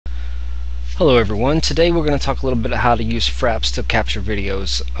Hello everyone. Today we're going to talk a little bit about how to use Fraps to capture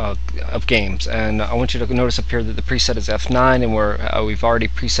videos of games, and I want you to notice up here that the preset is F9, and we've already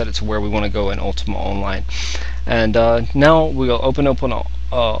preset it to where we want to go in Ultima Online. And now we will open Ultima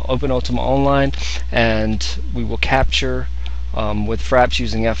Online, and we will capture with Fraps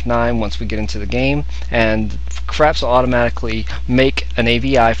using F9 once we get into the game, and Fraps will automatically make an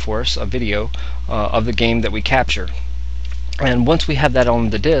AVI for us, a video of the game that we capture. And once we have that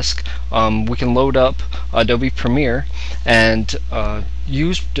on the disk, we can load up Adobe Premiere and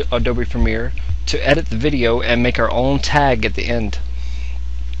use Adobe Premiere to edit the video and make our own tag at the end.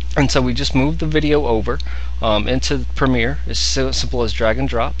 And so we just move the video over into Premiere. It's so simple as drag and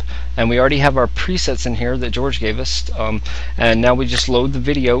drop, and we already have our presets in here that George gave us, and now we just load the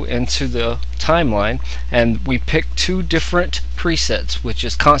video into the timeline, and we pick two different presets, which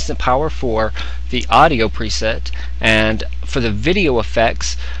is constant power for the audio preset, and for the video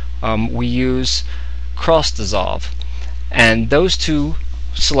effects we use cross dissolve. And those two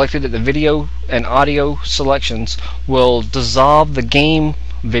selected at the video and audio selections will dissolve the game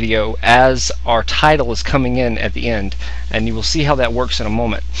video as our title is coming in at the end, and you will see how that works in a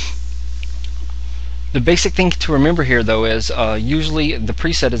moment. The basic thing to remember here though is usually the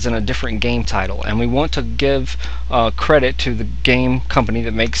preset is in a different game title, and we want to give credit to the game company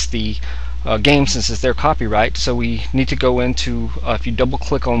that makes the game, since it's their copyright. So we need to go into, if you double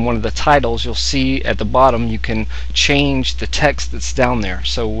click on one of the titles, you'll see at the bottom you can change the text that's down there.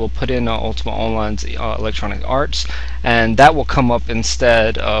 So we'll put in Ultima Online's Electronic Arts, and that will come up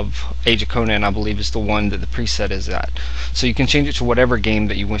instead of Age of Conan, I believe is the one that the preset is at. So you can change it to whatever game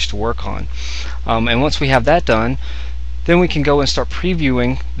that you wish to work on. And once we have that done, then we can go and start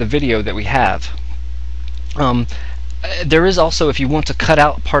previewing the video that we have. There is also, if you want to cut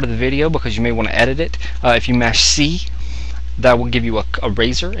out part of the video because you may want to edit it, if you mash C, that will give you a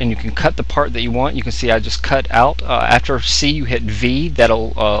razor, and you can cut the part that you want. You can see I just cut out. After C you hit V,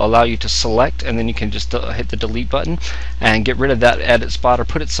 that'll allow you to select, and then you can just hit the delete button and get rid of that edit spot or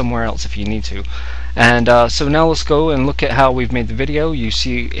put it somewhere else if you need to. And so now let's go and look at how we've made the video. You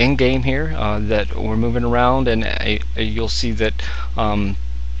see in game here that we're moving around, and you'll see that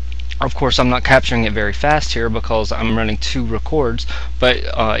of course I'm not capturing it very fast here because I'm running two records, but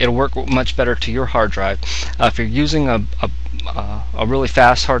it'll work much better to your hard drive. If you're using a really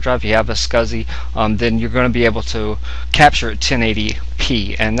fast hard drive, if you have a SCSI, then you're going to be able to capture at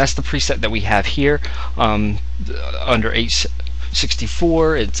 1080p, and that's the preset that we have here under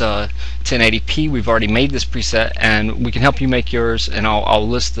H64. It's 1080p. We've already made this preset, and we can help you make yours, and I'll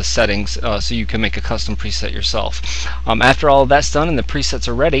list the settings so you can make a custom preset yourself. After all of that's done and the presets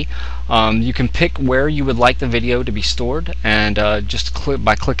are ready, you can pick where you would like the video to be stored, and just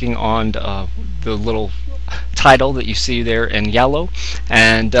by clicking on the little title that you see there in yellow,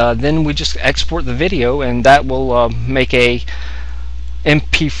 and then we just export the video, and that will make a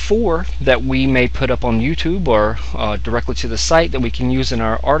MP4 that we may put up on YouTube or directly to the site that we can use in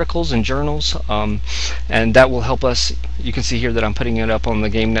our articles and journals, and that will help us. You can see here that I'm putting it up on the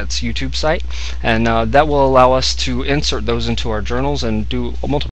GameNet's YouTube site, and that will allow us to insert those into our journals and do multiple